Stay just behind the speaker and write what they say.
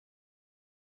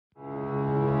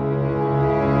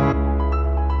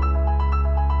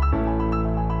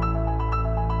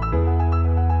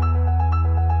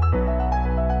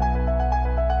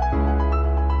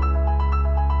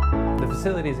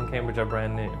facilities in Cambridge are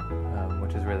brand new,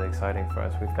 which is really exciting for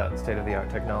us. We've got state-of-the-art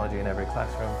technology in every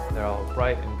classroom. They're all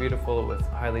bright and beautiful with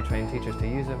highly trained teachers to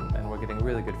use them, and we're getting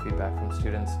really good feedback from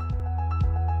students.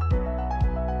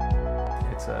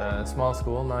 It's a small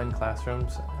school, 9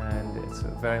 classrooms, and it's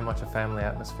very much a family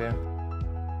atmosphere.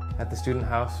 At the student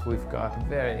house, we've got a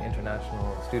very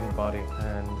international student body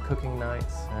and cooking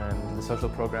nights, and the social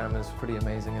program is pretty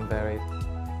amazing and varied.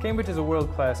 Cambridge is a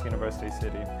world-class university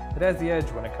city. It has the edge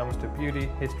when it comes to beauty,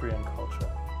 history and culture.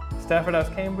 Stafford House,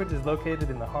 Cambridge is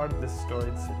located in the heart of this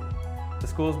storied city. The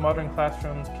school's modern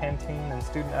classrooms, canteen and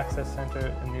student access center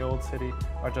in the old city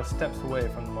are just steps away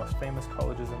from the most famous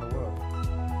colleges in the world.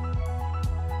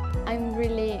 I'm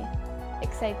really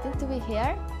excited to be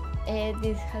here.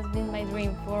 This has been my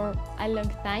dream for a long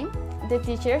time. The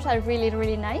teachers are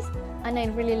really nice, and I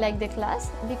really like the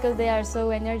class because they are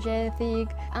so energetic,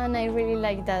 and I really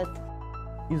like that.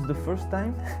 It's the first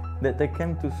time that I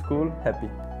came to school happy,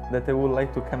 that I would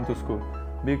like to come to school,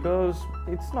 because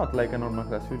it's not like a normal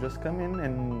class. You just come in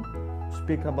and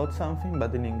speak about something,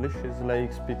 but in English. It's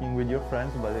like speaking with your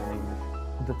friends, but in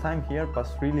English. The time here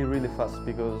passed really fast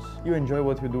because you enjoy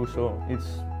what you do, so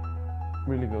it's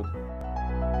really good.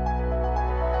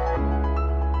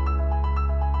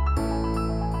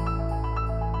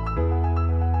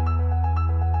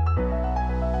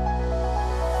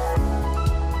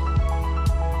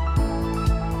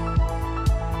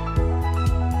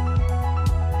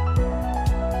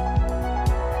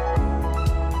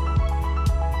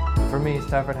 For me,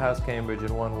 Stafford House, Cambridge,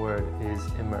 in one word, is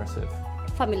immersive.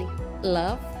 Family.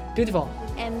 Love. Beautiful.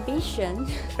 Ambition.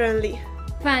 Friendly.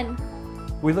 Fun.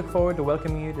 We look forward to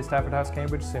welcoming you to Stafford House,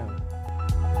 Cambridge soon.